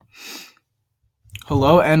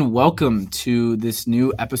Hello and welcome to this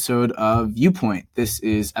new episode of Viewpoint. This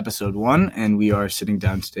is episode 1, and we are sitting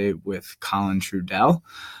down today with Colin Trudell.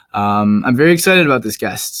 I'm very excited about this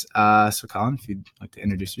guest. So, Colin, if you'd like to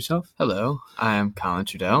introduce yourself. Hello, I am Colin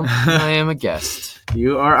Trudell. I am a guest.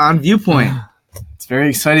 You are on Viewpoint. It's very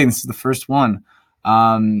exciting. This is the first one.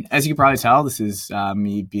 As you can probably tell, this is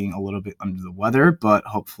me being a little bit under the weather, but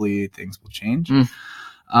hopefully things will change.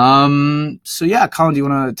 So yeah, Colin, do you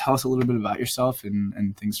want to tell us a little bit about yourself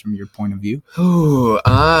and things from your point of view?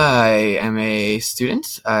 I am a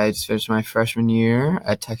student. I just finished my freshman year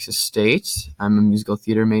at Texas State. I'm a musical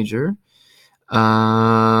theater major.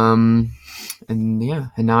 And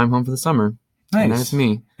now I'm home for the summer. Nice. And that's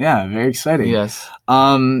me. Yeah, very exciting. Yes.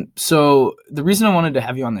 So the reason I wanted to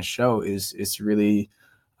have you on the show is to really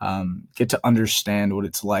get to understand what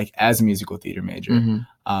it's like as a musical theater major.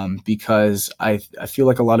 Because I feel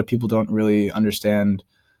like a lot of people don't really understand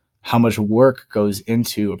how much work goes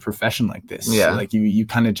into a profession like this. Yeah. Like you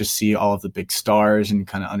kind of just see all of the big stars and you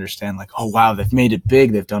kind of understand like, oh wow, they've made it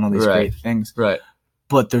big. They've done all these great things. Right.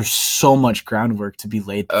 But there's so much groundwork to be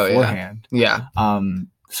laid beforehand. Yeah.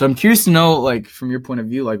 So I'm curious to know, like, from your point of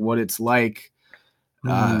view, like what it's like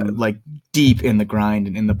deep in the grind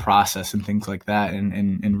and in the process and things like that,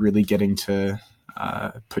 and really getting to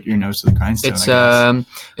put your nose to the grindstone.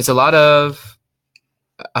 It's a lot of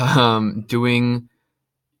doing.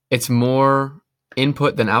 It's more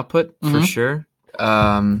input than output for sure.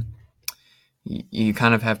 You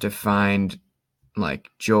kind of have to find like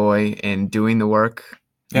joy in doing the work,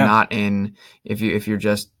 not in if you're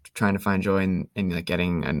just trying to find joy in like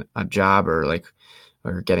getting a job or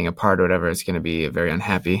getting a part or whatever. It's going to be a very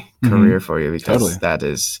unhappy career for you because that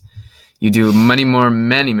is. You do many more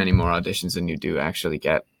auditions than you do actually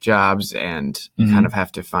get jobs, and you kind of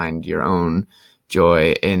have to find your own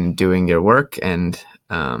joy in doing your work. And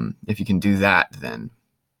if you can do that, then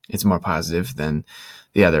it's more positive than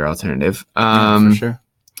the other alternative. For sure.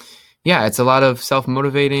 Yeah, it's a lot of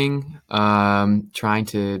self-motivating, trying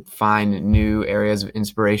to find new areas of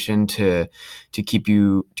inspiration to keep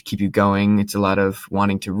you going. It's a lot of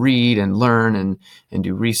wanting to read and learn and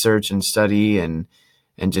do research and study and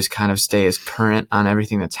just kind of stay as current on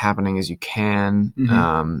everything that's happening as you can.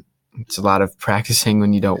 It's a lot of practicing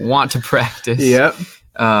when you don't want to practice. Yep.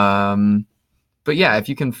 But yeah, if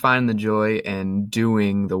you can find the joy in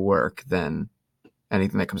doing the work, then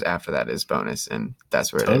anything that comes after that is bonus, and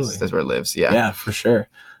that's where it is. That's where it lives. Yeah. Yeah, for sure.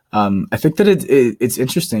 I think that it's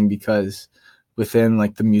interesting because within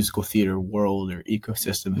like the musical theater world or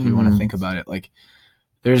ecosystem, if you want to think about it, like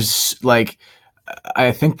there's like,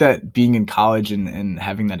 I think that being in college and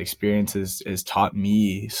having that experience has taught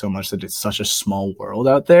me so much that it's such a small world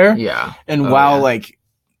out there. Yeah. And while like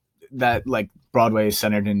that, like Broadway is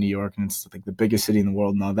centered in New York and it's like the biggest city in the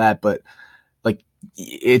world and all that, but like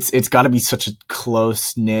it's got to be such a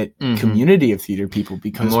close knit community of theater people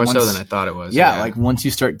because more so than I thought it was. Yeah, like once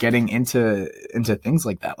you start getting into things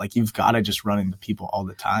like that, like you've got to just run into people all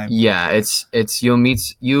the time. Yeah, it's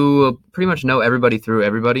you'll pretty much know everybody through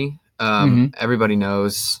everybody. Everybody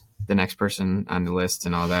knows the next person on the list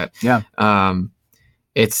and all that. Yeah.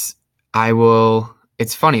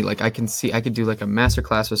 It's funny. Like I could do like a master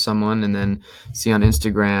class with someone and then see on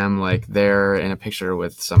Instagram, like they're in a picture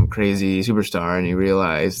with some crazy superstar and you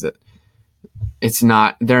realize that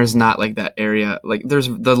there's not like that area. Like there's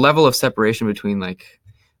the level of separation between like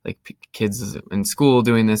kids in school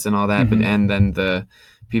doing this and all that, but and then the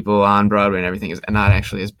people on Broadway and everything is not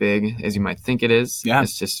actually as big as you might think it is. Yeah.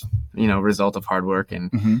 It's just, result of hard work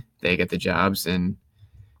and they get the jobs and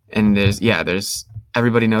there's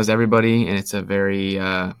everybody knows everybody and it's a very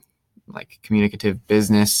like communicative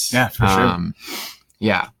business. Yeah, for sure.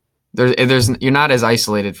 Yeah. There's you're not as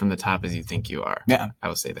isolated from the top as you think you are. Yeah. I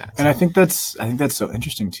will say that. And I think that's so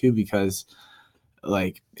interesting too, because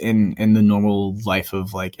like in the normal life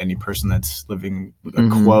of like any person that's living a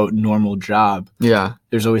quote normal job,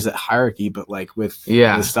 there's always that hierarchy, but like with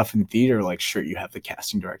the stuff in theater, like sure you have the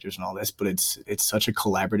casting directors and all this, but it's such a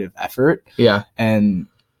collaborative effort.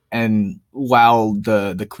 And while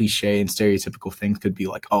the cliche and stereotypical things could be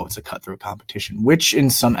like, oh, it's a cutthroat competition, which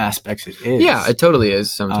in some aspects it is. Yeah, it totally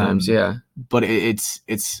is sometimes. But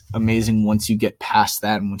it's amazing once you get past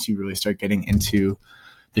that and once you really start getting into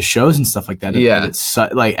the shows and stuff like that. It's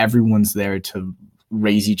like everyone's there to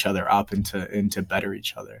raise each other up and to better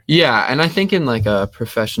each other. Yeah, and I think in like a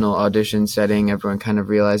professional audition setting, everyone kind of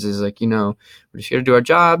realizes like, we're just here to do our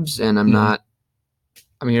jobs, and I'm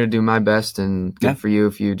here to do my best, and good for you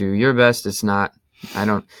if you do your best. It's not.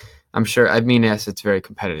 I'm sure. I mean, yes, it's very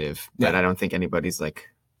competitive, but I don't think anybody's like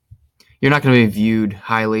you're not going to be viewed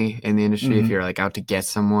highly in the industry if you're like out to get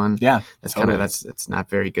someone. Yeah. That's totally. That's not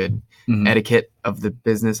very good etiquette of the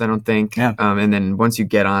business, I don't think. Yeah. And then once you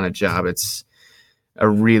get on a job, it's a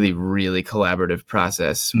really, really collaborative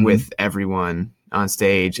process with everyone on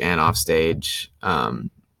stage and off stage.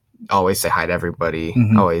 Always say hi to everybody.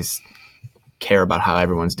 Always care about how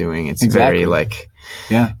everyone's doing. It's very like,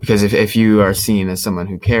 because if you are seen as someone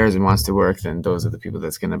who cares and wants to work, then those are the people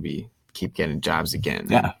that's going to keep getting jobs again.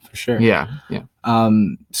 Yeah, for sure. Yeah.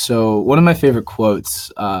 So one of my favorite quotes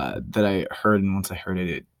that I heard, and once I heard it,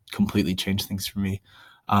 it completely changed things for me.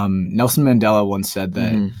 Nelson Mandela once said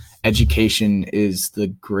that education is the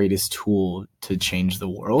greatest tool to change the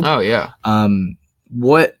world. Oh, yeah.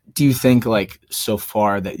 What do you think, like, so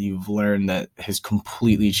far that you've learned that has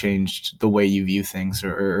completely changed the way you view things,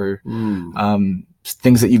 or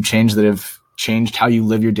things that you've changed that have changed how you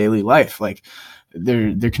live your daily life? Like,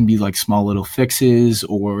 there can be like small little fixes,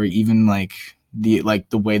 or even like the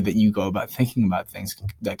way that you go about thinking about things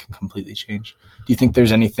that can completely change. Do you think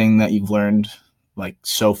there's anything that you've learned like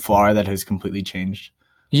so far that has completely changed?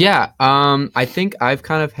 Yeah. I think I've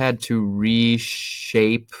kind of had to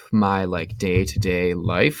reshape my like day-to-day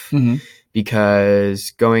life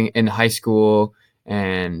because going in high school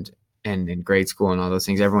and in grade school and all those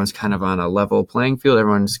things, everyone's kind of on a level playing field.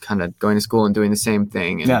 Everyone's kind of going to school and doing the same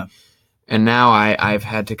thing. And now I've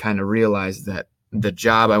had to kind of realize that the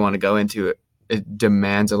job I want to go into, it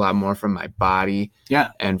demands a lot more from my body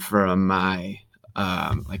and from my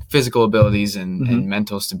like physical abilities and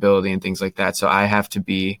mental stability and things like that. So I have to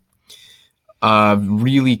be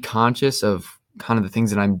really conscious of kind of the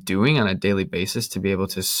things that I'm doing on a daily basis to be able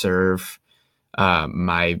to serve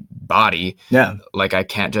my body. Yeah. Like I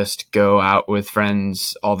can't just go out with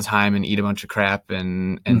friends all the time and eat a bunch of crap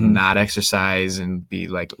and not exercise and be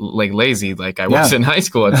like lazy like I was in high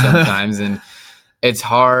school at sometimes. And it's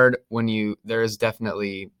hard when there's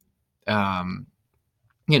definitely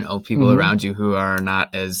people around you who are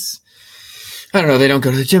not as, I don't know, they don't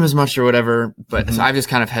go to the gym as much or whatever. But so I've just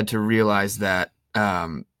kind of had to realize that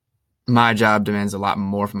my job demands a lot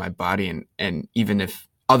more from my body. And even if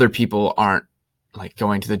other people aren't like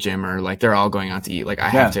going to the gym or like they're all going out to eat, like I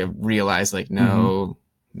have to realize like, no,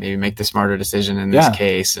 maybe make the smarter decision in this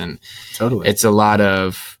case. And it's a lot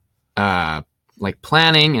of like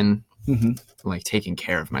planning and like taking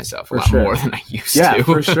care of myself a lot more than I used to. Yeah,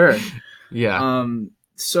 for sure. Yeah.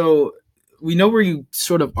 So we know where you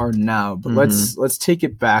sort of are now, but let's take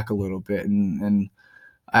it back a little bit, and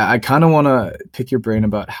I kind of want to pick your brain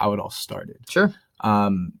about how it all started. Sure.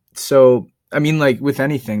 So I mean, like with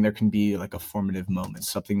anything, there can be like a formative moment,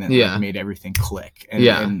 something that like, made everything click,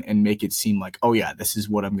 and make it seem like, oh yeah, this is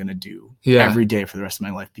what I'm gonna do every day for the rest of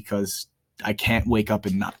my life because I can't wake up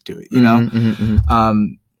and not do it. You know.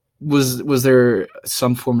 Was there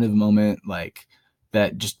some formative moment like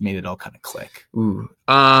that just made it all kind of click? Ooh.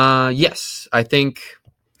 Yes. I think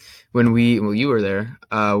when you were there,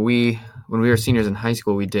 when we were seniors in high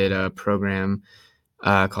school, we did a program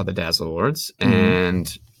called the Dazzle Awards,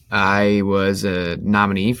 and I was a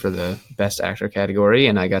nominee for the Best Actor category,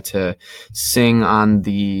 and I got to sing on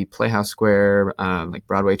the Playhouse Square like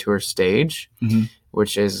Broadway tour stage,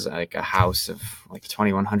 which is like a house of like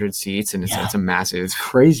 2,100 seats, and it's a massive,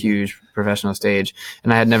 crazy, huge professional stage.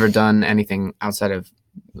 And I had never done anything outside of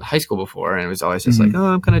high school before, and it was always just like, oh,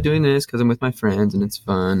 I'm kind of doing this because I'm with my friends and it's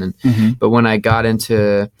fun. And but when I got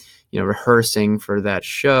into rehearsing for that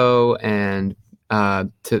show and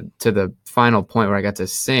to the final point where I got to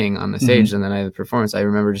sing on the stage and then I had the performance, I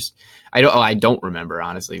remember I don't remember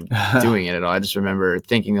honestly doing it at all. I just remember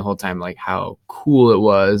thinking the whole time like how cool it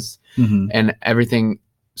was, and everything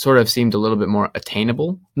sort of seemed a little bit more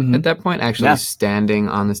attainable at that point, actually standing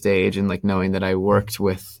on the stage and like knowing that I worked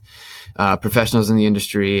with professionals in the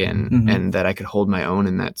industry and that I could hold my own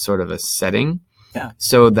in that sort of a setting. Yeah.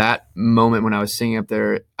 So that moment when I was singing up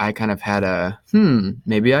there, I kind of had a,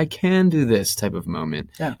 maybe I can do this type of moment.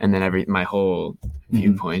 Yeah. And then my whole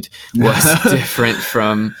viewpoint was different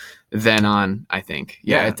from then on, I think.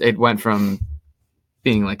 Yeah. It went from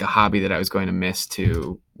being like a hobby that I was going to miss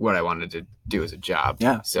to what I wanted to do as a job.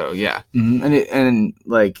 Yeah. So yeah. And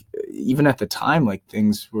like even at the time, like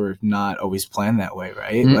things were not always planned that way,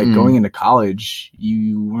 right? Like going into college,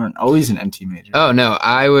 you weren't always an MT major. Oh no,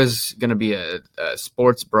 I was gonna be a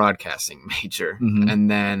sports broadcasting major, and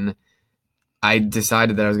then I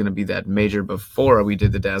decided that I was gonna be that major before we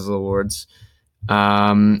did the Dazzle Awards.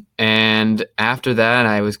 And after that,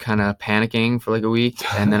 I was kind of panicking for like a week,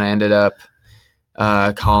 and then I ended up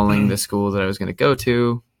calling the school that I was going to go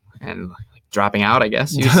to and like dropping out, I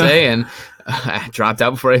guess you'd say, and I dropped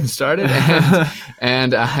out before I even started,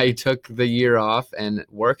 and I took the year off and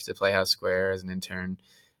worked at Playhouse Square as an intern,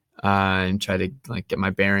 and tried to like get my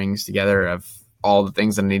bearings together of all the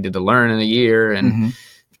things that I needed to learn in a year, and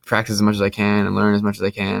practice as much as I can and learn as much as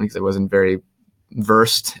I can, because I wasn't very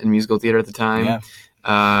versed in musical theater at the time.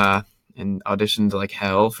 And auditioned like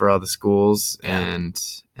hell for all the schools, and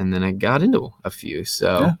then I got into a few.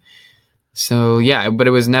 So but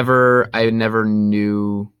it was never, I never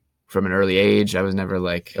knew from an early age. I was never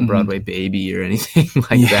like a Broadway baby or anything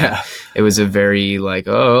like that. It was a very like,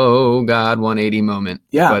 oh God, 180 moment.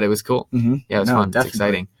 But it was cool. Yeah, it was fun. Definitely. It's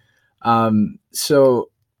exciting. So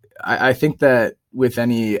I think that with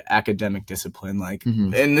any academic discipline, like,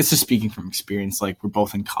 and this is speaking from experience, like we're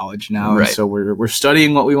both in college now, and so we're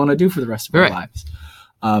studying what we want to do for the rest of our lives.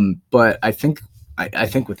 But I think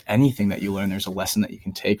with anything that you learn, there's a lesson that you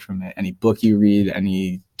can take from it. Any book you read,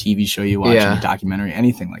 any TV show you watch, any documentary,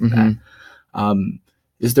 anything like that.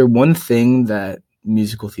 Is there one thing that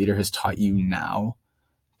musical theater has taught you now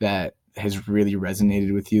that has really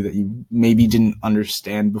resonated with you that you maybe didn't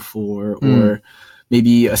understand before, or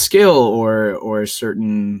maybe a skill or a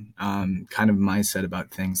certain kind of mindset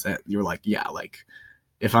about things that you're like, like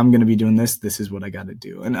if I'm going to be doing this, this is what I got to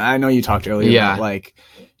do? And I know you talked earlier about like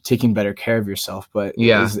taking better care of yourself, but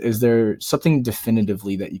is there something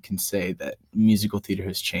definitively that you can say that musical theater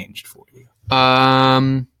has changed for you?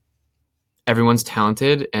 Everyone's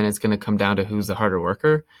talented, and it's going to come down to who's the harder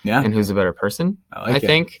worker and who's a better person. I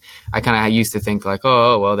think I used to think like,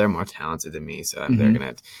 oh, well, they're more talented than me, so they're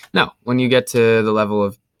going to. No, when you get to the level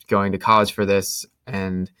of going to college for this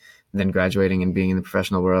and then graduating and being in the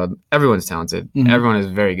professional world, everyone's talented. Everyone is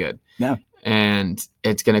very good. And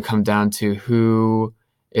it's going to come down to who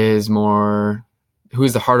is the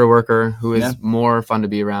harder worker, who is more fun to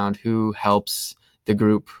be around, who helps the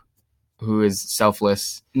group, who is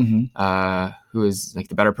selfless, who is like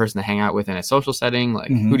the better person to hang out with in a social setting. Like,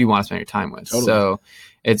 who do you want to spend your time with? Totally. So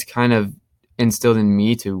it's kind of instilled in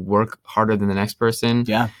me to work harder than the next person.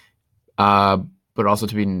 But also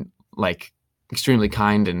to be like extremely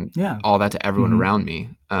kind and all that to everyone around me.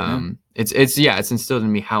 It's instilled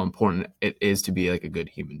in me how important it is to be like a good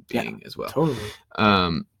human being as well. Totally.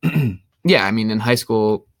 I mean, in high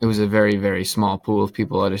school, it was a very, very small pool of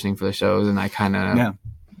people auditioning for the shows, and I kind of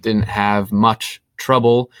didn't have much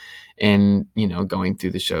trouble in, going through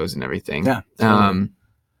the shows and everything. Totally.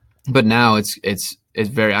 But now it's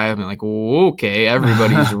very, I'm like, okay,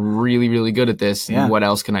 everybody's really, really good at this. What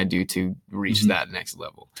else can I do to reach that next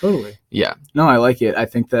level? Totally. Yeah. No, I like it. I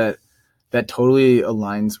think that totally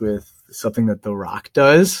aligns with something that The Rock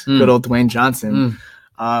does. Good old Dwayne Johnson.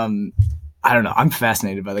 I don't know. I'm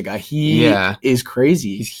fascinated by the guy. He is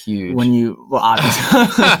crazy. He's huge.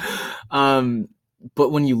 Obviously.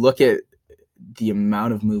 But when you look at the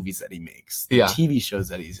amount of movies that he makes, the TV shows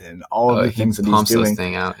that he's in, all of the things that he's doing, this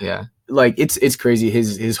thing out. Like it's crazy.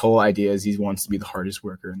 His whole idea is he wants to be the hardest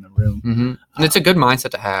worker in the room. And it's a good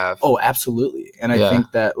mindset to have. Oh, absolutely. And I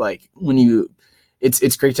think that like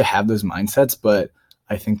it's great to have those mindsets, but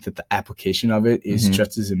I think that the application of it is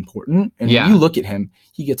just as important. And when you look at him,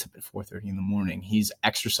 he gets up at 4:30 in the morning. He's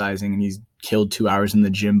exercising, and he's killed 2 hours in the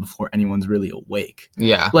gym before anyone's really awake.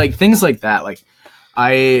 Like things like that. Like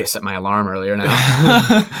I set my alarm earlier now.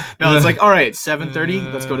 No, it's like, all right,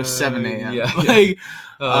 7:30, let's go to 7 a.m. Like,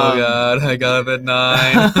 God, I got up at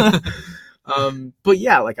 9. But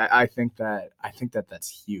like I think that's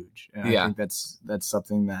huge. And I think that's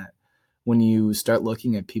something that when you start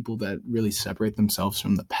looking at people that really separate themselves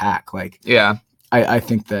from the pack, like I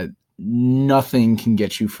think that nothing can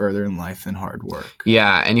get you further in life than hard work.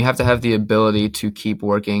 And you have to have the ability to keep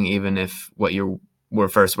working even if what you were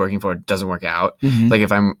first working for doesn't work out. Like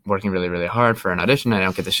if I'm working really, really hard for an audition and I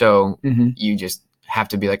don't get the show, you just have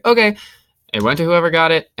to be like, okay, it went to whoever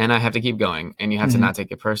got it, and I have to keep going. And you have to not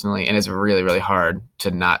take it personally. And it's really, really hard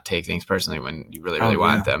to not take things personally when you really, really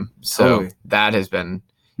want them. So that has been,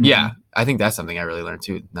 I think that's something I really learned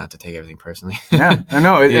too, not to take everything personally. I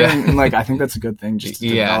know. And like, I think that's a good thing, just to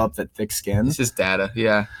develop that thick skin. It's just data.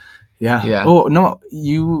 Yeah. Oh, no,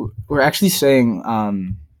 you were actually saying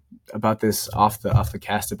about this off the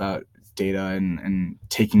cast about data and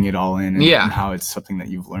taking it all in and how it's something that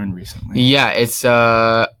you've learned recently. It's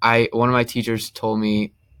one of my teachers told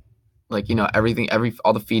me, like,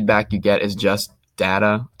 all the feedback you get is just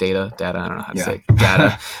data. I don't know how to say it.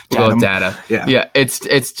 Data. We'll go with data.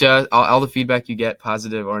 It's just all the feedback you get,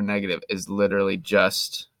 positive or negative, is literally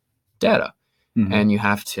just data. And you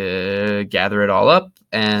have to gather it all up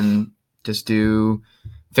and just do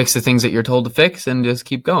fix the things that you're told to fix and just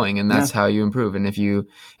keep going. And that's how you improve. And if you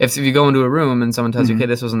go into a room and someone tells you, okay,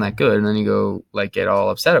 this wasn't that good, and then you go like get all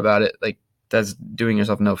upset about it, like that's doing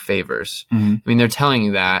yourself no favors. I mean, they're telling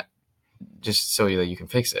you that just so that you can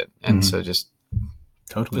fix it. And so just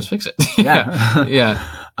fix it.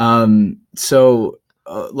 So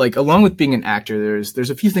like along with being an actor, there's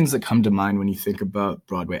a few things that come to mind when you think about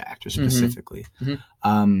Broadway actors specifically.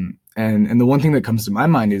 And the one thing that comes to my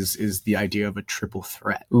mind is the idea of a triple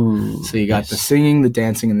threat. Ooh, so you got the singing, the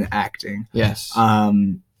dancing, and the acting. Yes.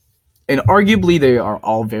 And arguably they are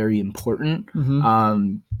all very important.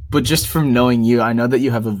 But just from knowing you, I know that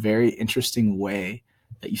you have a very interesting way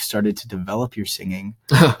that you started to develop your singing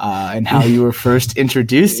and how you were first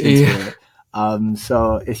introduced into it.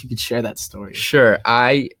 So if you could share that story. Sure.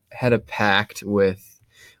 I had a pact with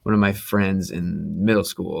one of my friends in middle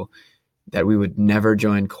school that we would never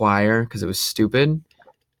join choir because it was stupid.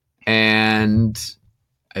 And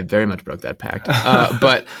I very much broke that pact.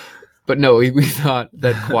 But no, we thought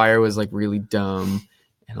that choir was like really dumb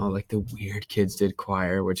and all like the weird kids did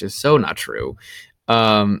choir, which is so not true.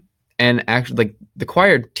 And actually like the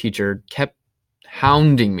choir teacher kept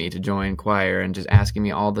hounding me to join choir and just asking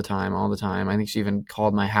me all the time. I think she even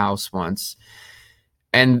called my house once.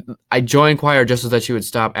 And I joined choir just so that she would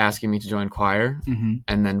stop asking me to join choir.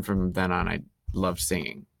 And then from then on, I loved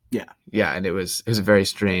singing. Yeah. And it was a very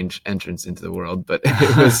strange entrance into the world, but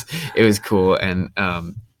it was cool. And,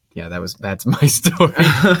 that's my story.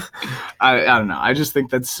 I don't know. I just think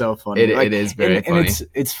that's so funny. It is very funny. And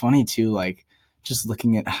it's funny too, like just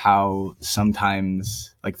looking at how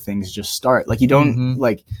sometimes like things just start. Like you don't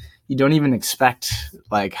you don't even expect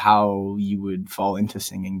like how you would fall into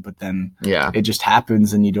singing, but then it just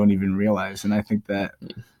happens and you don't even realize. And I think that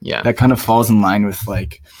that kind of falls in line with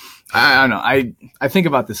like, I don't know. I think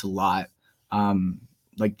about this a lot.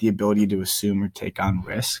 Like the ability to assume or take on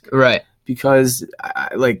risk. Right. Because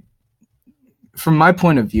like from my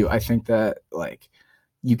point of view, I think that like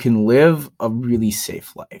you can live a really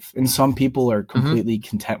safe life. And some people are completely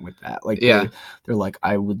content with that. Like they're like,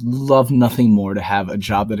 I would love nothing more to have a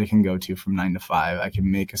job that I can go to from 9 to 5. I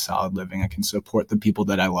can make a solid living. I can support the people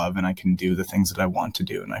that I love and I can do the things that I want to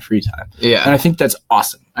do in my free time. Yeah. And I think that's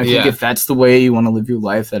awesome. I think if that's the way you want to live your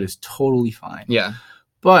life, that is totally fine. Yeah.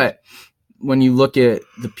 But when you look at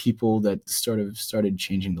the people that started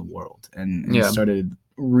changing the world and started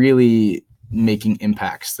really making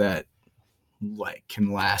impacts that like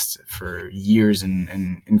can last for years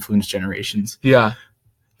and influence generations. Yeah.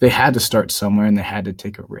 They had to start somewhere and they had to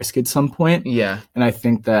take a risk at some point. Yeah. And I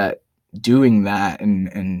think that doing that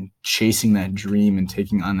and chasing that dream and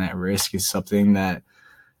taking on that risk is something that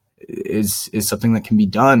is something that can be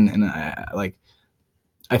done. And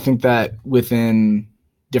I think that within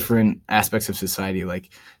different aspects of society,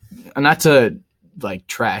 like not to like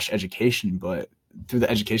trash education, but through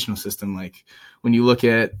the educational system, like when you look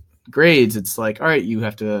at grades, it's like, all right, you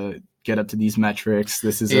have to get up to these metrics.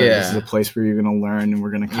 This is a place where you're going to learn and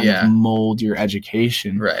we're going to kind of mold your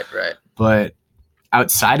education. Right. But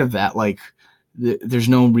outside of that, like there's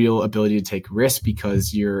no real ability to take risks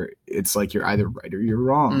because it's like you're either right or you're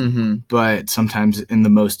wrong. But sometimes in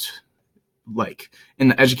the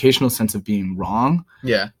educational sense of being wrong,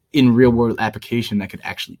 in real world application, that could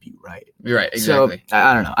actually be right. Right. Exactly. So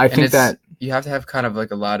I don't know. I think that you have to have kind of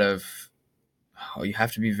like a lot of, you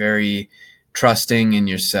have to be very trusting in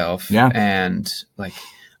yourself and like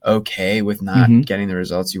okay with not getting the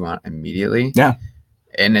results you want immediately. Yeah.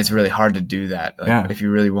 And it's really hard to do that. Like, if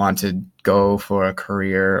you really want to go for a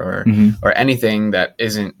career or anything that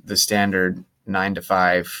isn't the standard 9 to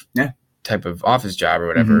 5 type of office job or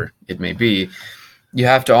whatever it may be, you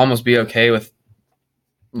have to almost be okay with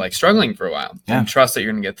like struggling for a while and trust that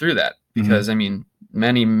you're going to get through that. Because I mean,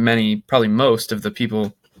 many, probably most of the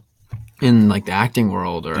people in like the acting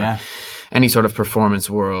world or any sort of performance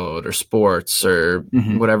world or sports or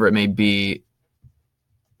whatever it may be,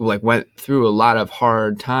 like went through a lot of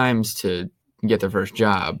hard times to get their first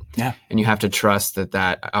job. Yeah. And you have to trust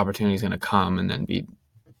that opportunity is going to come and then be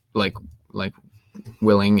like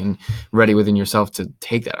willing and ready within yourself to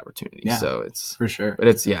take that opportunity. Yeah, so it's for sure, but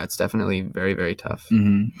it's definitely very, very tough.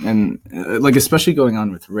 And like, especially going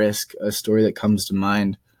on with risk, a story that comes to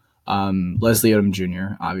mind, Leslie Odom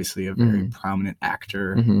Jr., obviously a very prominent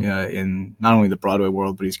actor in not only the Broadway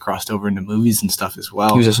world, but he's crossed over into movies and stuff as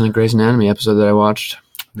well. He was just in a Grey's Anatomy episode that I watched.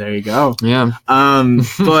 There you go. Yeah.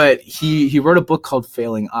 But he wrote a book called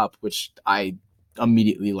Failing Up, which I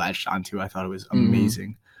immediately latched onto. I thought it was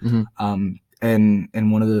amazing.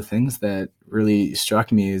 And one of the things that really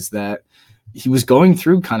struck me is that he was going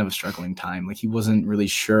through kind of a struggling time. Like he wasn't really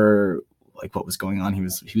sure like what was going on.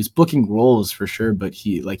 He was booking roles for sure, but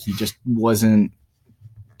he just wasn't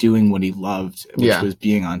doing what he loved, which was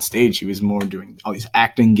being on stage. He was more doing all these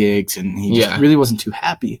acting gigs, and he just really wasn't too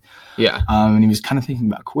happy. And he was kind of thinking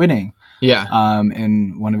about quitting.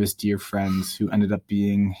 And one of his dear friends, who ended up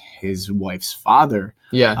being his wife's father,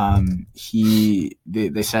 they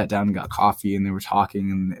sat down and got coffee, and they were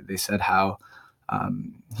talking, and they said how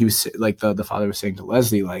he was like, the father was saying to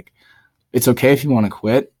Leslie, like, it's okay if you want to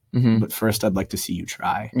quit, but first I'd like to see you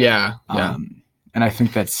try. And I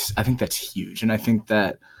think that's huge. And I think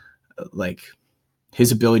that like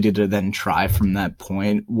his ability to then try from that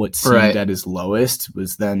point, what seemed at his lowest,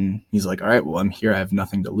 was then he's like, all right, well, I'm here. I have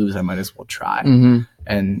nothing to lose. I might as well try.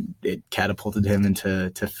 And it catapulted him into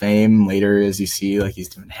fame later, as you see, like he's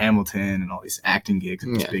doing Hamilton and all these acting gigs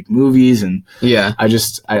and these big movies. And I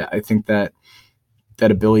think that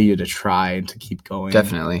ability to try and to keep going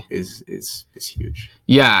definitely is huge.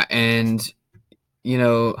 Yeah. And you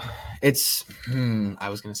know, it's I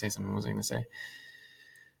was going to say something. What was I going to say?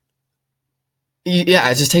 Yeah,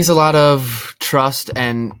 it just takes a lot of trust,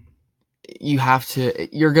 and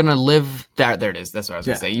you're going to live there. There it is. That's what I was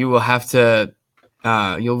going to say. You will have to,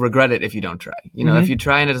 you'll regret it if you don't try. You know, if you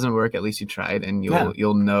try and it doesn't work, at least you tried, and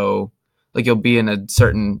you'll know, like, you'll be in a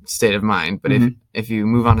certain state of mind. But if you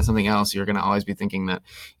move on to something else, you're going to always be thinking that,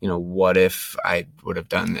 you know, what if I would have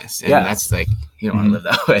done this? And that's like, you don't want to live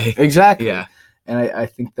that way. Exactly. Yeah. And I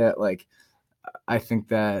think that, like,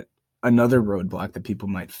 another roadblock that people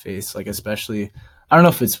might face, like, especially, I don't know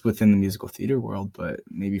if it's within the musical theater world, but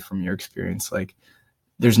maybe from your experience, like,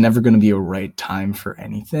 there's never going to be a right time for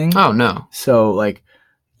anything. Oh, no. So, like,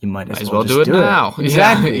 you might as well do it now.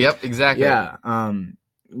 Exactly. Yep, exactly. Yeah.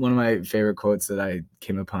 One of my favorite quotes that I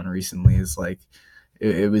came upon recently is, like,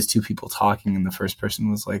 it was two people talking, and the first person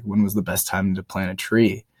was like, when was the best time to plant a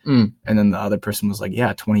tree? And then the other person was like,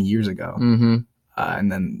 20 years ago.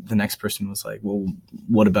 And then the next person was like, well,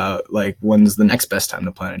 what about, like, when's the next best time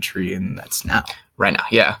to plant a tree? And that's now. Right now.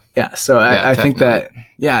 Yeah. Yeah. So I think that,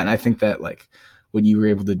 and I think that, like, what you were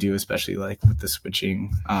able to do, especially, like, with the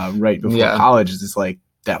switching right before college, is like,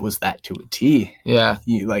 that was that to a T. Yeah.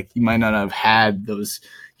 You might not have had those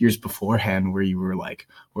years beforehand where you were, like,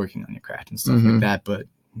 working on your craft and stuff like that, but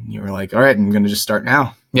you were like, all right, I'm going to just start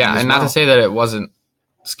now. Yeah. And not to say that it wasn't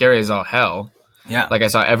scary as all hell. Yeah. Like, I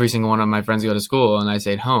saw every single one of my friends go to school, and I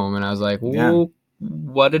stayed home, and I was like, well,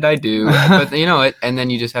 what did I do? But you know, and then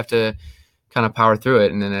you just have to kind of power through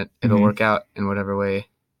it, and then it'll work out in whatever way,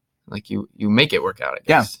 like, you make it work out, I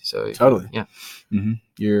guess. Yeah. So totally. Yeah.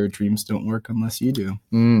 Your dreams don't work unless you do.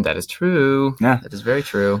 That is true. Yeah. That is very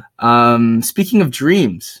true. Speaking of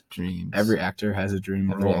dreams. Every actor has a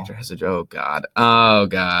dream Every role. actor has a oh God.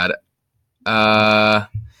 A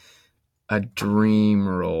dream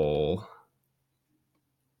role.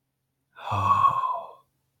 Oh,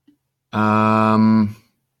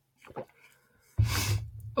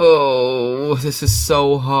 this is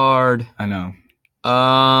so hard. I know.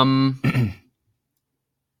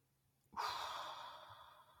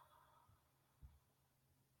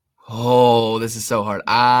 Oh, this is so hard.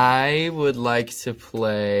 I would like to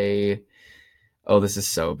play. Oh, this is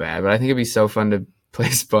so bad, but I think it'd be so fun to play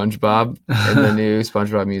SpongeBob in the new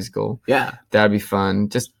SpongeBob musical. Yeah. That'd be fun,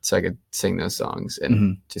 just so I could sing those songs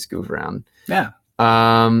and just goof around. Yeah.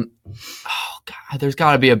 Oh God, there's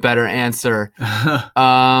got to be a better answer.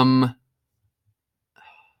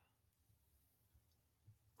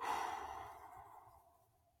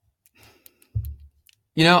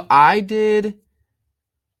 You know, I did.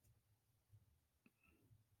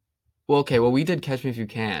 Well, okay. Well, we did Catch Me If You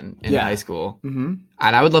Can in high school, and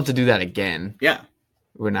I would love to do that again. Yeah.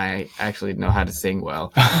 When I actually know how to sing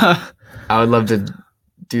well, I would love to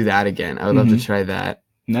do that again. I would love to try that.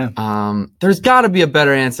 No. There's got to be a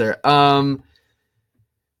better answer. Come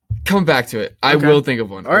back to it. I will think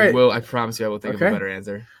of one. All right. I promise you, I will think of a better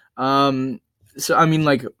answer. So I mean,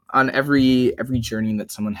 like, on every journey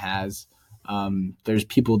that someone has, there's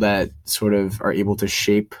people that sort of are able to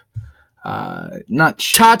shape. Tate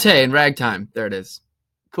and Ragtime. There it is.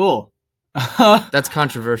 Cool. That's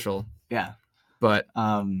controversial. Yeah. But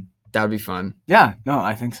that would be fun. Yeah. No,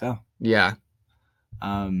 I think so. Yeah.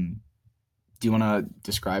 Do you want to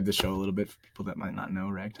describe the show a little bit for people that might not know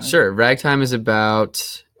Ragtime? Sure. Ragtime is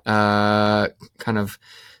about kind of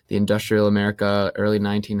the industrial America, early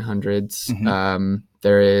 1900s.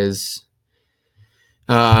 There is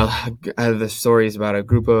the story is about a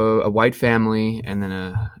white family, and then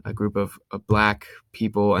a group of black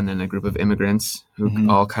people, and then a group of immigrants who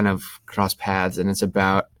all kind of cross paths, and it's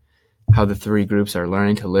about how the three groups are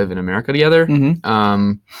learning to live in America together.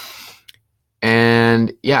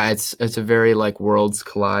 And yeah, it's a very, like, worlds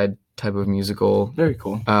collide type of musical. Very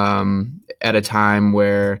cool. At a time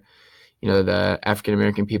where, the African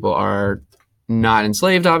American people are not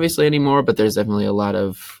enslaved, obviously, anymore, but there's definitely a lot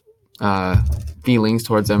of feelings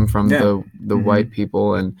towards them from the white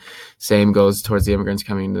people, and same goes towards the immigrants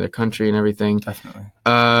coming into the country and everything. Definitely.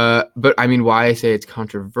 But I mean, why I say it's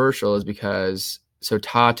controversial is because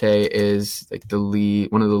Tate is like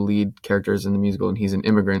one of the lead characters in the musical, and he's an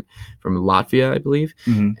immigrant from Latvia, I believe.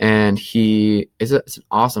 Mm-hmm. And it's an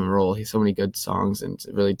awesome role. He has so many good songs, and it's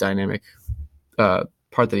a really dynamic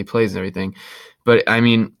part that he plays and everything. But I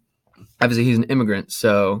mean, obviously he's an immigrant,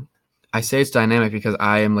 so I say it's dynamic because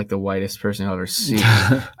I am like the whitest person you'll ever see.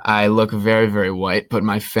 I look very, very white, but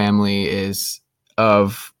my family is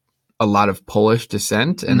of a lot of Polish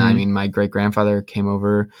descent. And I mean, my great-grandfather came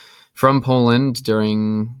over from Poland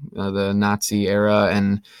during the Nazi era.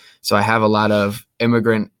 And so I have a lot of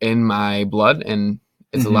immigrant in my blood, and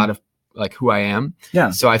it's a lot of like who I am. Yeah.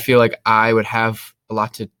 So I feel like I would have a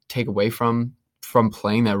lot to take away from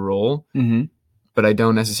playing that role, but I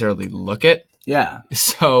don't necessarily look it. Yeah.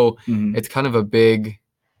 So it's kind of a big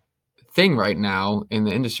thing right now in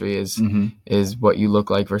the industry is what you look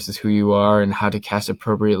like versus who you are, and how to cast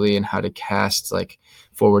appropriately, and how to cast like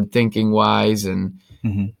forward thinking wise. And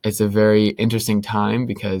it's a very interesting time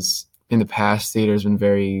because in the past theater has been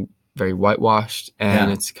very, very whitewashed,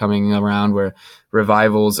 and it's coming around where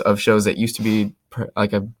revivals of shows that used to be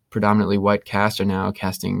like a predominantly white cast are now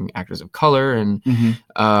casting actors of color. And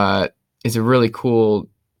it's a really cool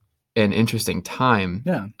and interesting time.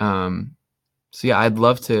 Yeah. So yeah, I'd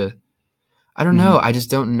love to. I don't know. I just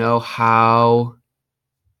don't know how.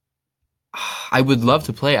 I would love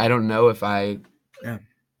to play. I don't know if I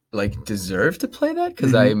like deserve to play that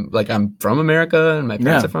because I'm from America and my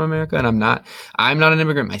parents are from America, and I'm not an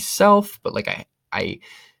immigrant myself, but like I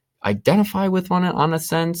identify with one on a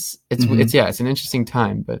sense. It's an interesting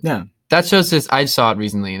time, but that shows this. I saw it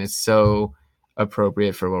recently, and it's so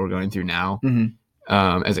appropriate for what we're going through now.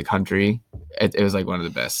 As a country, it was like one of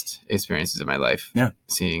the best experiences of my life. Yeah,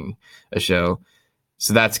 seeing a show.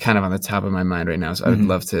 So that's kind of on the top of my mind right now. So I would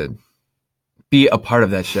love to be a part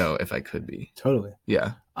of that show if I could be. Totally.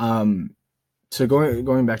 Yeah. So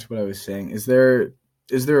going back to what I was saying, is there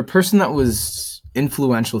a person that was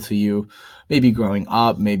influential to you, maybe growing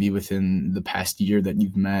up, maybe within the past year that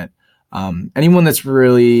you've met, anyone that's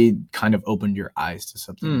really kind of opened your eyes to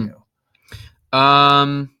something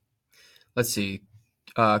new? Let's see.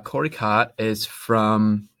 Corey Cott is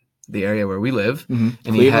from the area where we live, and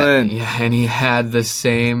Cleveland. He had the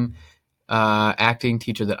same acting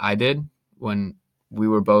teacher that I did when we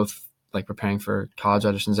were both like preparing for college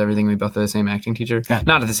auditions. Everything, we both had the same acting teacher.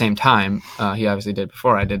 Not at the same time. He obviously did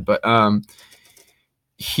before I did, but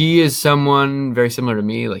he is someone very similar to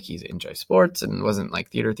me. Like, he's enjoy sports and wasn't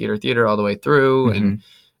like theater all the way through, and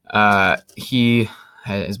he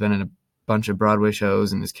has been in a bunch of Broadway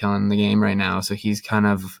shows and is killing the game right now. So he's kind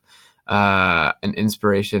of an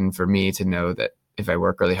inspiration for me to know that if I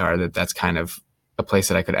work really hard, that's kind of a place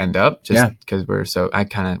that I could end up, just because we're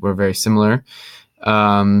very similar.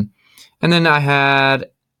 And then I have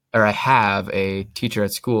a teacher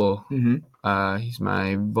at school. He's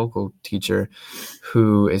my vocal teacher,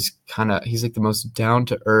 who is he's like the most down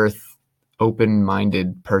to earth,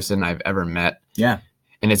 open-minded person I've ever met. Yeah.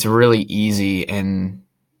 And it's really easy in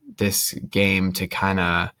this game to kind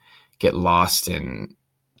of get lost in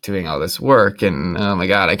doing all this work, and oh my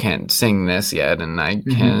god, I can't sing this yet, and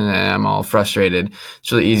I'm all frustrated.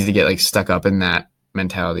 It's really easy to get like stuck up in that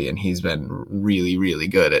mentality, and he's been really, really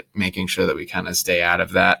good at making sure that we kind of stay out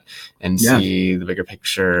of that and see the bigger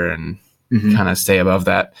picture and kind of stay above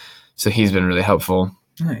that. So he's been really helpful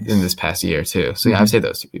in this past year too. So I'd say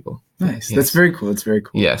those two people. Nice. Yes. That's very cool. That's very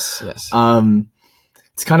cool. Yes.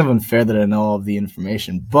 It's kind of unfair that I know all of the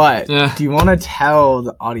information, but do you want to tell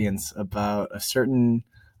the audience about a certain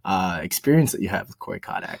experience that you have with Corey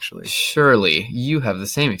Cott, actually? Surely. You have the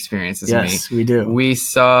same experience as me. Yes, we do. We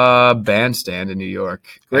saw Bandstand in New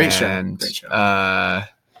York. Great show.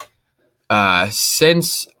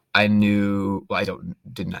 Since I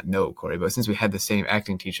did not know Corey, but since we had the same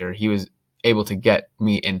acting teacher, he was able to get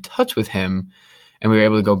me in touch with him. And we were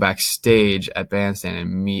able to go backstage at Bandstand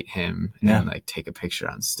and meet him and like take a picture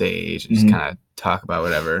on stage and just kind of talk about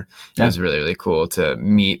whatever. It was really, really cool to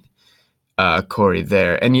meet Corey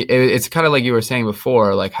there. And it's kind of like you were saying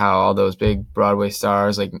before, like how all those big Broadway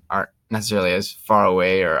stars like aren't necessarily as far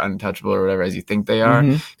away or untouchable or whatever as you think they are.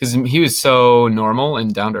 Because he was so normal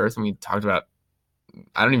and down to earth, and we talked about,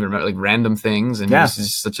 I don't even remember, like random things, and he was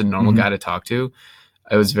just such a normal guy to talk to.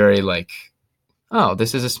 It was very like, oh,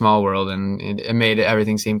 this is a small world, and it made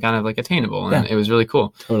everything seem kind of like attainable, and it was really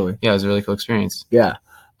cool. Totally. Yeah, it was a really cool experience. Yeah.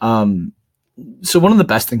 So one of the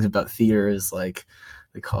best things about theater is like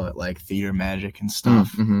they call it like theater magic and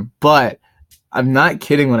stuff. Mm-hmm. But I'm not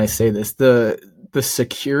kidding when I say this. The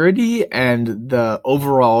security and the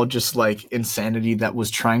overall just like insanity that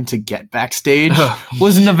was trying to get backstage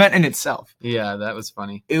was an event in itself. Yeah, that was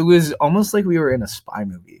funny. It was almost like we were in a spy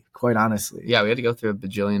movie, quite honestly. Yeah, we had to go through a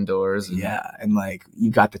bajillion doors. And like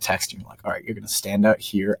you got the text and you're like, all right, you're going to stand out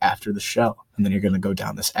here after the show. And then you're going to go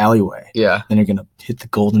down this alleyway. Yeah. Then you're going to hit the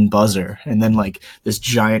golden buzzer. And then like this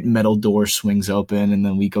giant metal door swings open. And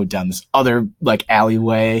then we go down this other like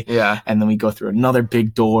alleyway. Yeah. And then we go through another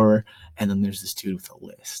big door. And then there's this dude with a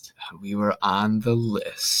list. We were on the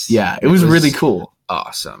list. Yeah, it was really cool.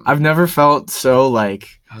 Awesome. I've never felt so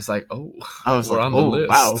like... I was like, we're on the list.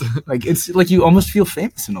 Wow. Like, it's like you almost feel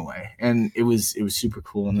famous in a way. And it was super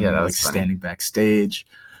cool. And then that like was funny. standing backstage.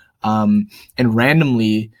 And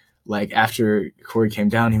randomly, like after Corey came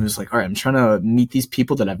down, he was like, all right, I'm trying to meet these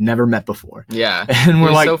people that I've never met before. Yeah. And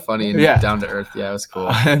we're like, so funny and down to earth. Yeah, it was cool.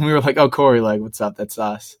 And we were like, oh, Corey, like, what's up? That's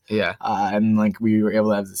us. Yeah. And like we were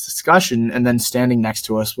able to have this discussion. And then standing next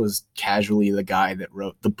to us was casually the guy that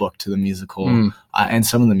wrote the book to the musical and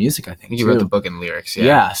some of the music, I think. He wrote the book and lyrics. Yeah.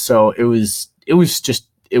 Yeah. So it was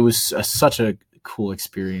such a cool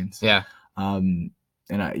experience. Yeah.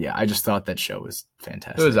 And I just thought that show was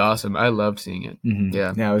fantastic. It was awesome. I loved seeing it. Mm-hmm.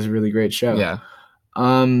 Yeah. Yeah, it was a really great show. Yeah.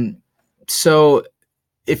 So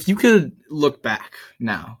if you could look back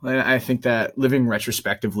now, I think that living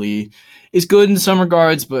retrospectively is good in some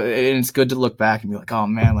regards, but it's good to look back and be like, oh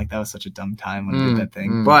man, like that was such a dumb time when I did that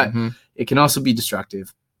thing. But it can also be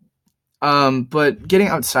destructive. But getting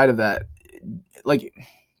outside of that, like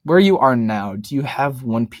where you are now, do you have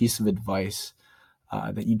one piece of advice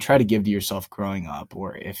that you try to give to yourself growing up,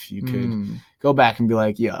 or if you could go back and be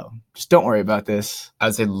like, yo, just don't worry about this? I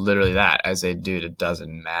would say literally that. I say, dude, it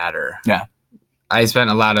doesn't matter. Yeah. I spent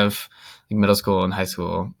a lot of like, middle school and high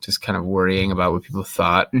school just kind of worrying about what people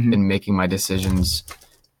thought and making my decisions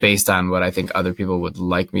based on what I think other people would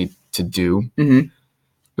like me to do,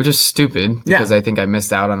 which is stupid because I think I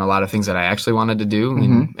missed out on a lot of things that I actually wanted to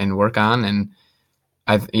do and work on. And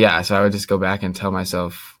so I would just go back and tell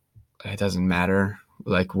myself, it doesn't matter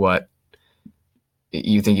like what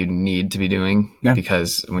you think you need to be doing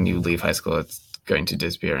because when you leave high school, it's going to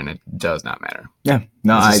disappear and it does not matter. Yeah.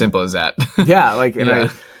 No, it's as simple as that. Yeah. Like,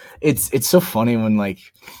 it's so funny when like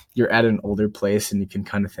you're at an older place and you can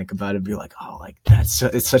kind of think about it and be like, oh, like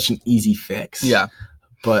it's such an easy fix. Yeah.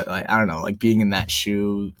 But like, I don't know, like being in that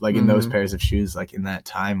shoe, like in those pairs of shoes, like in that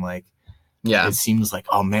time, like, it seems like,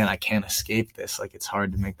 oh man, I can't escape this. Like it's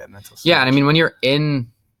hard to make that mental switch. Yeah. And I mean, when you're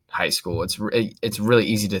in high school, it's really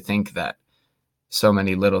easy to think that so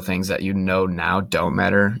many little things that you know now don't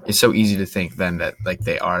matter. It's so easy to think then that like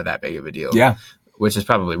they are that big of a deal. Yeah. Which is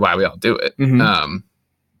probably why we all do it.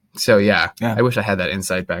 So I wish I had that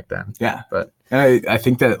insight back then. Yeah. But I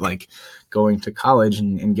think that like going to college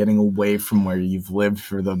and getting away from where you've lived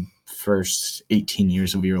for the first 18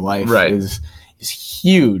 years of your life is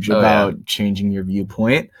huge about changing your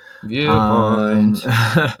viewpoint. And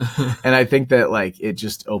I think that like it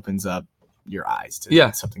just opens up your eyes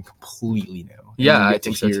to something completely new. Yeah, I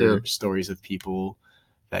think so too. Stories of people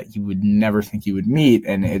that you would never think you would meet,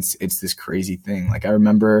 and it's this crazy thing. Like I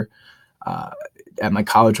remember at my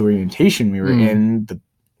college orientation, we were in the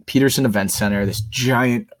Peterson Event Center, this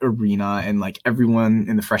giant arena, and like everyone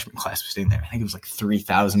in the freshman class was staying there. I think it was like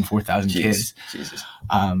 3,000, 4,000 kids. Jesus.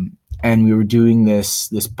 And we were doing this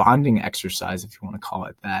bonding exercise, if you want to call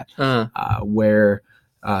it that, where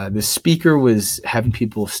the speaker was having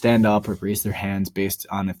people stand up or raise their hands based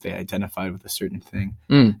on if they identified with a certain thing.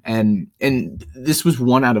 And this was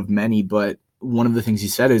one out of many, but one of the things he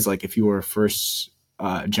said is like, if you were a first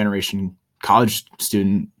generation college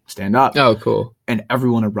student, stand up. Oh, cool. And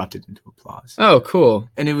everyone erupted into applause. Oh, cool.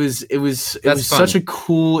 And it was such a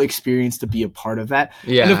cool experience to be a part of that.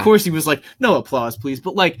 Yeah. And of course he was like, no applause, please.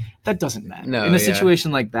 But like, that doesn't matter. No, in a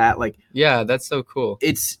situation like that, like, yeah, that's so cool.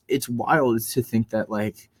 It's wild to think that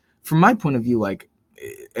like, from my point of view, like,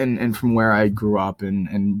 and from where I grew up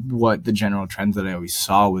and what the general trends that I always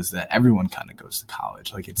saw was that everyone kind of goes to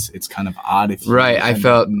college. Like it's kind of odd if you I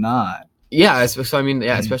felt not. Yeah, so I mean,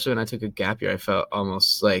 especially when I took a gap year, I felt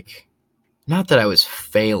almost like, not that I was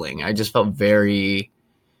failing, I just felt very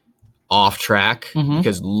off track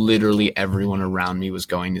because literally everyone around me was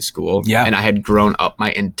going to school. Yeah. And I had grown up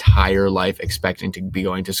my entire life expecting to be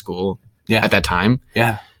going to school at that time.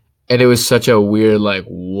 Yeah. And it was such a weird, like,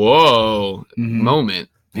 whoa moment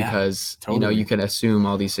because, you know, you can assume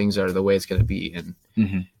all these things are the way it's going to be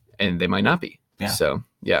and they might not be. Yeah. So,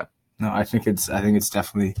 yeah. No, I think it's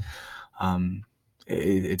definitely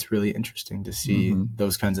it's really interesting to see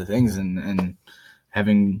those kinds of things, and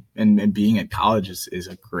having and being at college is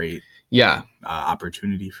a great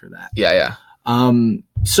opportunity for that. Yeah.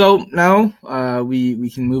 So now we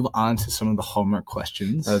can move on to some of the homework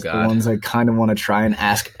questions. Oh God. The ones I kind of want to try and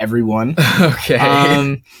ask everyone.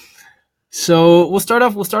 Okay. So we'll start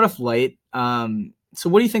off light. So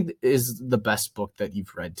what do you think is the best book that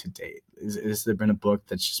you've read to date? Is there been a book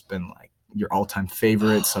that's just been like your all-time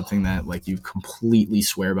favorite, something that like you completely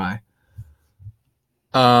swear by?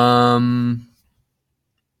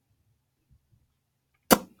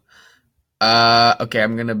 Okay,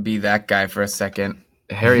 I'm gonna be that guy for a second.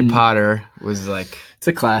 Harry Potter was like, it's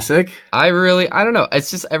a classic. I don't know.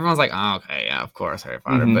 It's just everyone's like, oh, okay, yeah, of course, Harry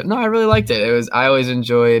Potter. But no, I really liked it. I always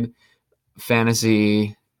enjoyed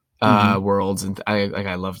fantasy worlds, and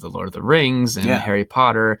I love the Lord of the Rings and Harry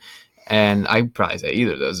Potter, and I'd probably say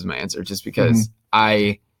either of those is my answer, just because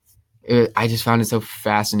I just found it so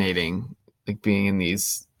fascinating, like being in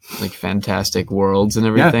these like fantastic worlds and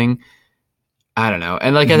everything. I don't know,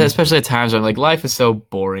 and like especially at times when like life is so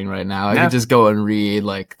boring right now, I could just go and read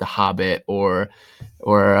like The Hobbit or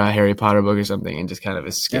a Harry Potter book or something and just kind of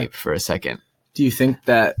escape for a second. Do you think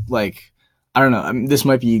that like, I don't know, I mean, this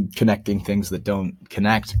might be connecting things that don't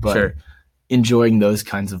connect, but enjoying those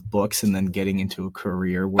kinds of books and then getting into a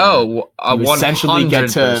career where you essentially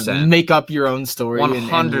get to make up your own story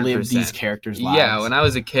and live these characters' lives. Yeah, when I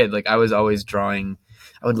was a kid, like I was always drawing.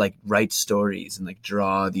 I would like write stories and like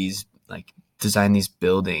draw these, like design these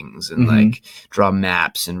buildings and like draw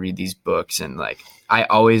maps and read these books, and like I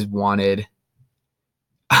always wanted.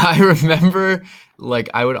 I remember like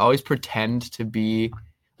I would always pretend to be.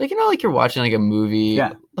 Like, you know, like you're watching like a movie,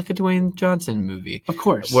 like a Dwayne Johnson movie. Of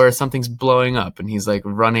course. Where something's blowing up and he's like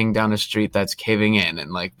running down a street that's caving in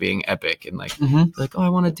and like being epic and like, like, oh, I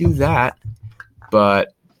want to do that.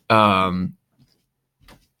 But it's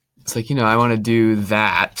like, you know, I want to do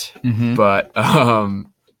that. But I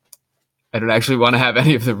don't actually want to have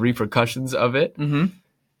any of the repercussions of it. And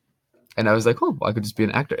I was like, oh, well, I could just be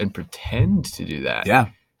an actor and pretend to do that. Yeah.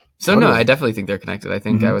 So totally. No, I definitely think they're connected. I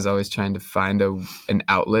think I was always trying to find an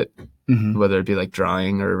outlet, whether it be like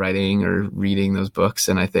drawing or writing or reading those books,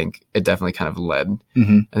 and I think it definitely kind of led.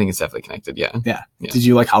 I think it's definitely connected. Yeah. Did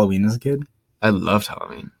you like Halloween as a kid? I loved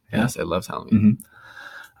Halloween. Yes, I loved Halloween.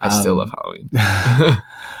 I still love Halloween.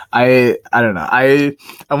 I don't know. I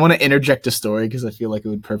want to interject a story because I feel like it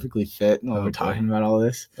would perfectly fit while we're talking about all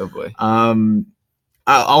this. Oh boy.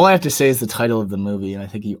 All I have to say is the title of the movie, and I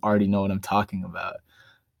think you already know what I'm talking about.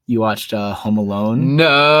 You watched Home Alone?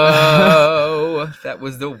 No, that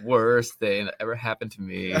was the worst thing that ever happened to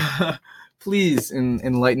me. Please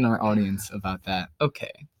enlighten our audience about that.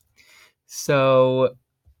 Okay. So,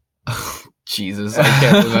 Jesus, I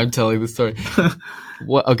can't believe I'm telling the story.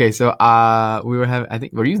 What? Okay, so we were having, I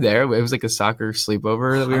think, were you there? It was like a soccer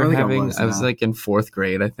sleepover that we were having. I was like in 4th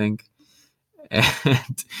grade, I think.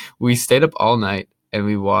 And we stayed up all night and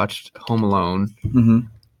we watched Home Alone.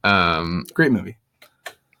 Great movie.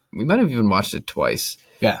 We might have even watched it twice.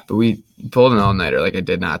 Yeah. But we pulled an all-nighter. Like, I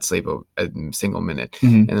did not sleep a single minute.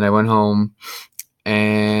 And then I went home,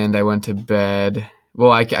 and I went to bed.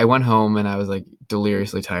 Well, I went home, and I was, like,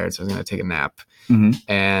 deliriously tired, so I was going to take a nap.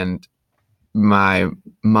 And my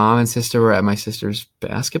mom and sister were at my sister's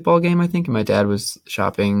basketball game, I think, and my dad was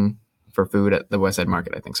shopping for food at the West Side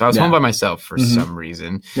Market, I think. So I was home by myself for some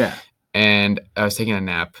reason. Yeah. And I was taking a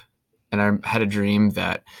nap, and I had a dream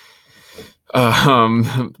that...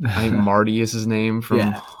 I think Marty is his name from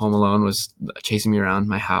Home Alone, was chasing me around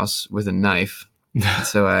my house with a knife.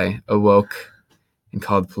 So I awoke and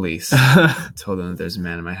called police. Told them that there's a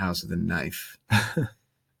man in my house with a knife.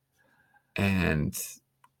 And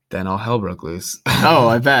then all hell broke loose. Oh,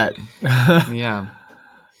 I bet. Yeah.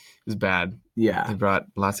 It was bad. Yeah. They brought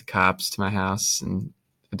lots of cops to my house and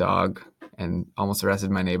a dog and almost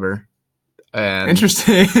arrested my neighbor. And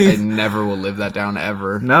interesting. I never will live that down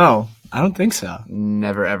ever. No, I don't think so.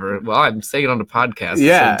 Never ever. Well, I'm saying it on the podcast.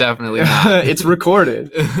 Yeah, so definitely not. It's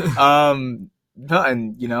recorded. No,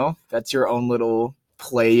 and you know that's your own little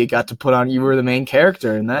play you got to put on. You were the main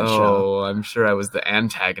character in that show. Oh, I'm sure I was the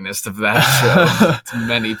antagonist of that show to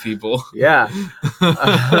many people. Yeah.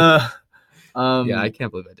 Yeah, I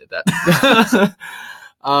can't believe I did that.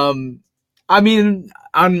 I mean,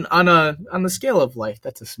 on the scale of life,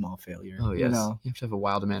 that's a small failure. Oh yes, you have to have a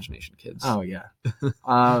wild imagination, kids. Oh yeah.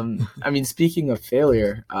 I mean, speaking of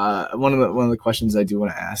failure, one of the questions I do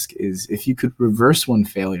want to ask is if you could reverse one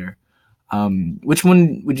failure, which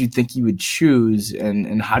one would you think you would choose,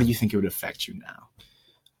 and how do you think it would affect you now?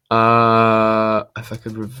 If I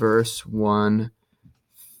could reverse one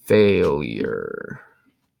failure,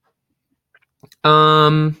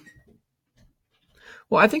 Well,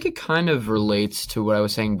 I think it kind of relates to what I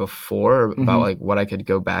was saying before about like what I could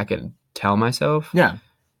go back and tell myself. Yeah.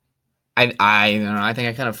 I don't know. I think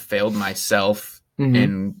I kind of failed myself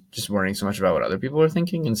in just worrying so much about what other people were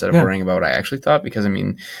thinking instead of worrying about what I actually thought. Because I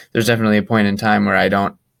mean, there's definitely a point in time where I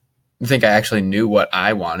don't think I actually knew what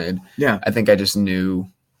I wanted. Yeah. I think I just knew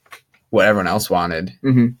what everyone else wanted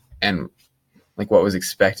and like what was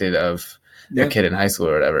expected of a kid in high school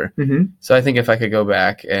or whatever. So I think if I could go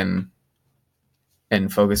back and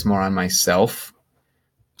focus more on myself,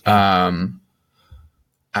 I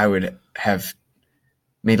would have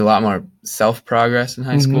made a lot more self-progress in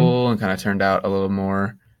high school and kind of turned out a little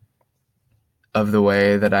more of the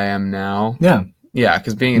way that I am now. Yeah. Yeah,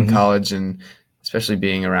 because being in college and especially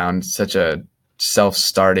being around such a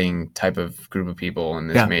self-starting type of group of people in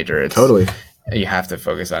this major, it's totally. You have to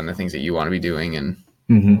focus on the things that you want to be doing, and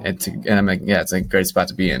I'm like, yeah, it's a great spot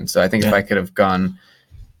to be in. So I think if I could have gone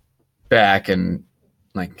back and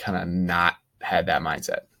like kind of not had that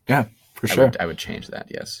mindset, for sure, I would change that.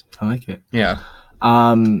 Yes, I like it. Yeah.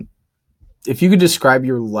 If you could describe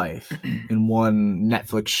your life in one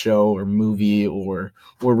Netflix show or movie or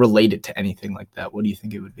relate it to anything like that, what do you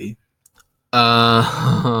think it would be?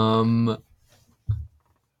 I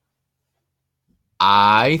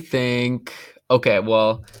think, okay,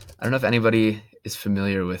 well, I don't know if anybody is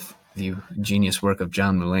familiar with the genius work of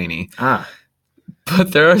John Mulaney,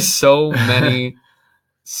 but there are so many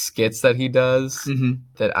skits that he does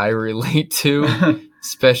that I relate to,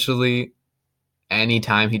 especially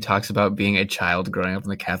anytime he talks about being a child growing up in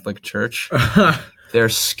the Catholic Church. They're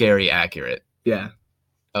scary accurate. Yeah.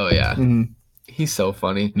 Oh, yeah. He's so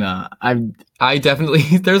funny. Nah, I definitely,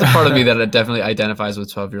 there's a part of me that definitely identifies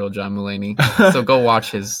with 12-year-old John Mulaney. So go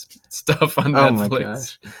watch his stuff on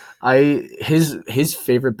Netflix. My gosh. His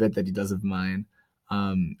favorite bit that he does of mine,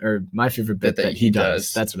 or my favorite bit that he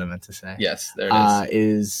does. That's what I meant to say. Yes, there it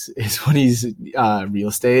is when he's real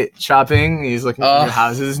estate shopping. He's looking at new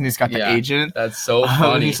houses and he's got the agent. That's so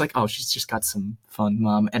funny. And he's like, "Oh, she's just got some fun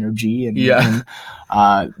mom energy," and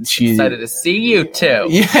she's excited to see you too.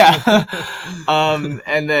 Yeah.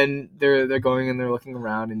 And then they're going and they're looking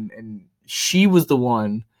around, and she was the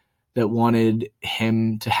one that wanted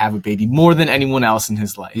him to have a baby more than anyone else in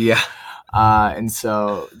his life. Yeah. And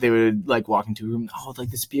so they would like walk into a room. Oh, like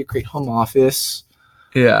this would be a great home office.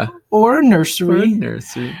 Yeah. Or a nursery.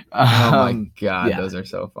 Oh my God, those are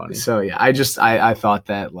so funny. So yeah, I thought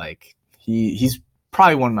that like he's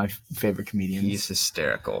probably one of my favorite comedians. He's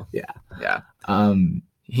hysterical. Yeah. Yeah.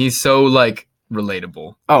 He's so like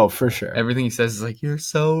relatable. Oh, for sure. Everything he says is like, you're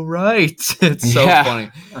so right. It's so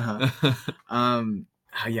funny.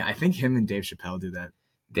 Yeah, I think him and Dave Chappelle do that.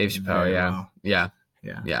 Dave Chappelle, yeah.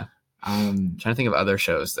 I'm trying to think of other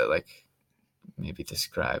shows that like maybe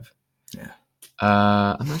describe. Yeah.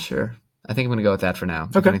 I'm not sure. I think I'm gonna go with that for now.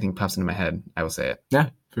 Okay. If anything pops into my head, I will say it. Yeah,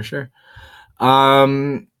 for sure.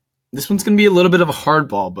 This one's gonna be a little bit of a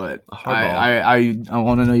hardball, but I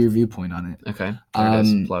want to know your viewpoint on it. Okay. There it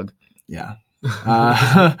is. Plug. Yeah.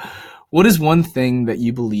 What is one thing that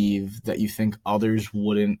you believe that you think others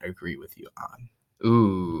wouldn't agree with you on?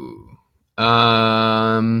 Ooh.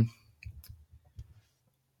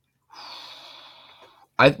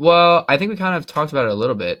 I think we kind of talked about it a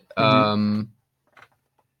little bit. I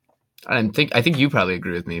think you probably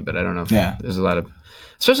agree with me, but I don't know if there's a lot of,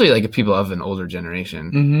 especially like people of an older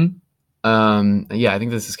generation. I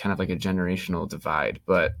think this is kind of like a generational divide,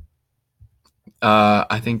 but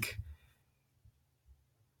I think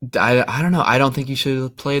I don't know. I don't think you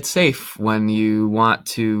should play it safe when you want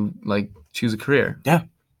to like choose a career. Yeah,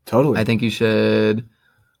 totally. I think you should,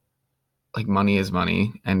 like, money is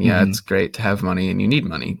money, and it's great to have money and you need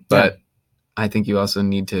money, but I think you also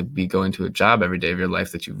need to be going to a job every day of your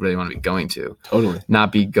life that you really want to be going to. Totally.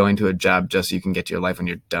 Not be going to a job just so you can get to your life when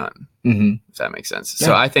you're done. If that makes sense. Yeah.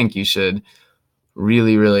 So I think you should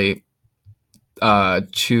really, really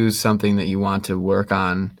choose something that you want to work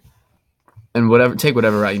on, and take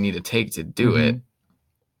whatever route you need to take to do it.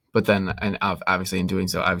 But then, and obviously in doing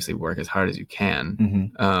so, obviously work as hard as you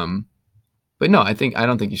can. But no, I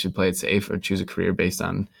don't think you should play it safe or choose a career based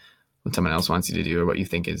on what someone else wants you to do or what you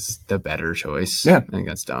think is the better choice. Yeah. I think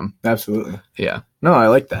that's dumb. Absolutely. Yeah. No, I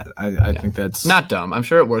like that. I think that's not dumb. I'm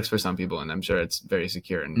sure it works for some people, and I'm sure it's very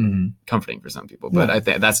secure and comforting for some people, but I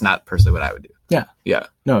think that's not personally what I would do. Yeah. Yeah.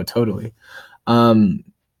 No, totally. I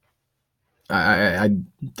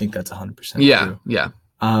think that's 100% true. Yeah.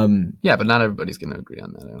 But not everybody's going to agree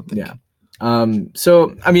on that, I don't think. Yeah.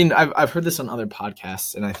 So, I mean, I've heard this on other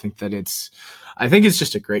podcasts, and I think that it's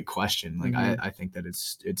just a great question. Like, I think that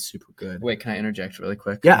it's super good. Wait, can I interject really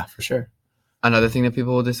quick? Yeah, for sure. another thing that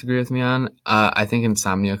people will disagree with me on, I think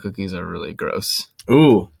insomnia cookies are really gross.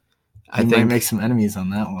 Ooh. I might make some enemies on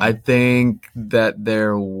that one. I think that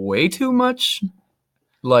they're way too much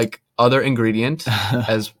like other ingredient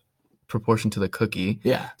as proportion to the cookie.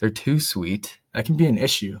 Yeah. They're too sweet. That can be an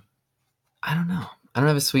issue. I don't know. I don't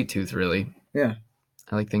have a sweet tooth, really. Yeah.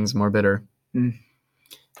 I like things more bitter.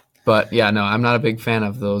 But yeah, no, I'm not a big fan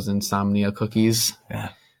of those insomnia cookies. Yeah.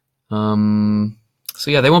 So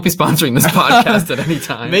yeah, they won't be sponsoring this podcast at any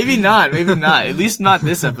time. Maybe not. At least not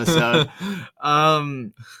this episode.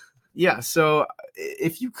 Yeah. So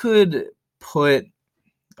if you could put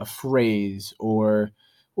a phrase or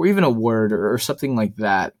even a word or something like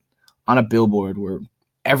that on a billboard where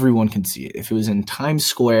everyone can see it, if it was in Times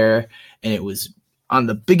Square and it was on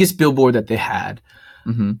the biggest billboard that they had,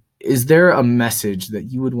 is there a message that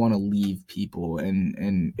you would want to leave people?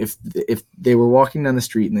 And if they were walking down the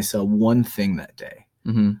street and they saw one thing that day,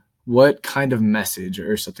 what kind of message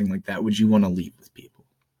or something like that would you want to leave with people?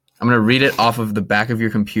 I'm going to read it off of the back of your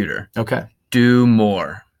computer. Okay. Do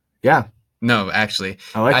more. Yeah. No, actually.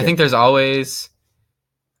 I think there's always...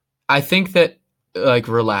 I think that like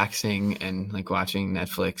relaxing and like watching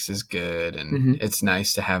Netflix is good and it's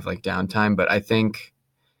nice to have like downtime, but I think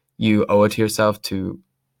you owe it to yourself to,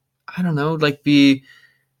 I don't know, like be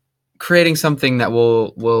creating something that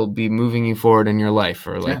will be moving you forward in your life,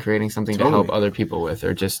 or like creating something to help other people with,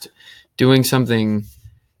 or just doing something.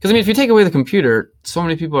 Because I mean, if you take away the computer, so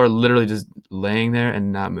many people are literally just laying there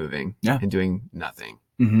and not moving and doing nothing.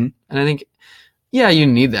 And I think, yeah, you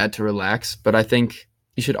need that to relax, but I think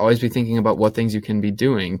you should always be thinking about what things you can be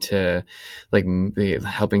doing to like be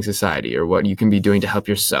helping society, or what you can be doing to help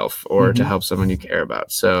yourself or to help someone you care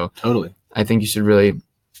about. So totally, I think you should really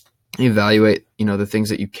evaluate, the things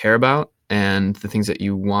that you care about and the things that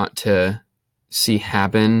you want to see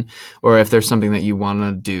happen, or if there's something that you want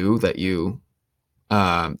to do that you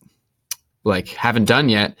like haven't done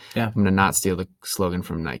yet. Yeah. I'm going to not steal the slogan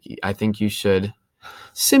from Nike. I think you should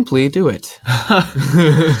simply do it.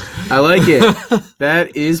 I like it.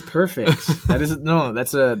 That is perfect.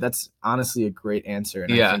 That's honestly a great answer.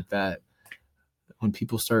 And I think that when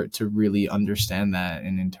people start to really understand that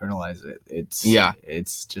and internalize it, it's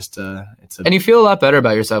just and you feel a lot better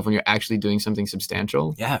about yourself when you're actually doing something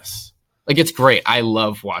substantial. Yes. Like it's great. I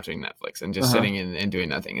love watching Netflix and just sitting and doing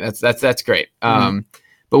nothing. That's great.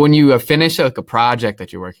 But when you finish like a project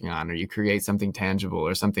that you're working on, or you create something tangible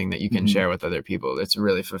or something that you can share with other people, it's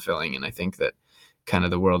really fulfilling. And I think that kind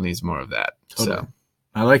of the world needs more of that. Totally. So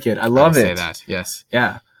I like it. I love it. Say that. Yes.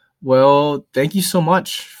 Yeah. Well, thank you so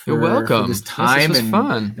much for, You're welcome. For this time this was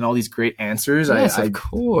fun. And all these great answers. Yes, of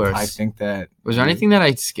course. I think that... Was there anything that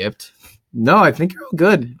I skipped? No, I think you're all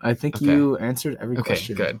good. I think you answered every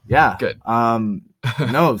question. Okay, good. Yeah. Good.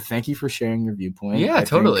 No, thank you for sharing your viewpoint. Yeah,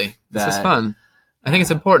 totally. This is fun. I think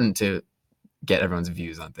it's important to get everyone's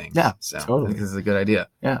views on things. Yeah, so totally. I think this is a good idea.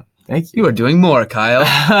 Yeah, thank you. You are doing more, Kyle.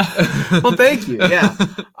 Well, thank you. Yeah.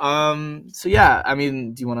 So yeah, I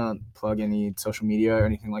mean, do you want to plug any social media or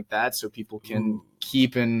anything like that so people can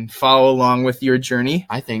keep and follow along with your journey?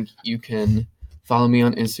 I think you can follow me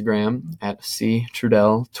on Instagram at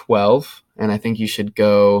ctrudell12, and I think you should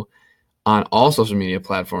go on all social media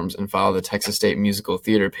platforms and follow the Texas State Musical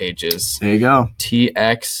Theater pages. There you go.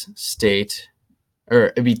 TX State. Or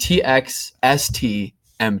it'd be TXSTMT.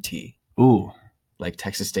 Ooh. Like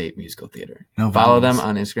Texas State Musical Theater. No Follow them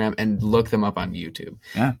on Instagram and look them up on YouTube.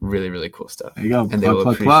 Yeah. Really, really cool stuff. There you go. And they will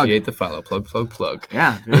appreciate the follow. Plug.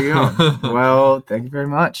 Yeah, there you go. Well, thank you very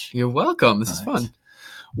much. You're welcome. This is fun.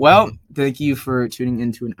 Well, thank you for tuning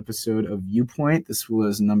into an episode of Viewpoint. This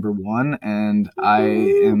was number 1, and I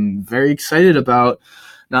am very excited about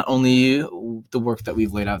not only the work that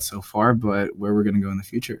we've laid out so far, but where we're going to go in the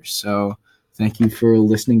future. So thank you for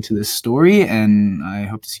listening to this story, and I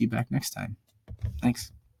hope to see you back next time.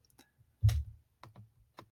 Thanks.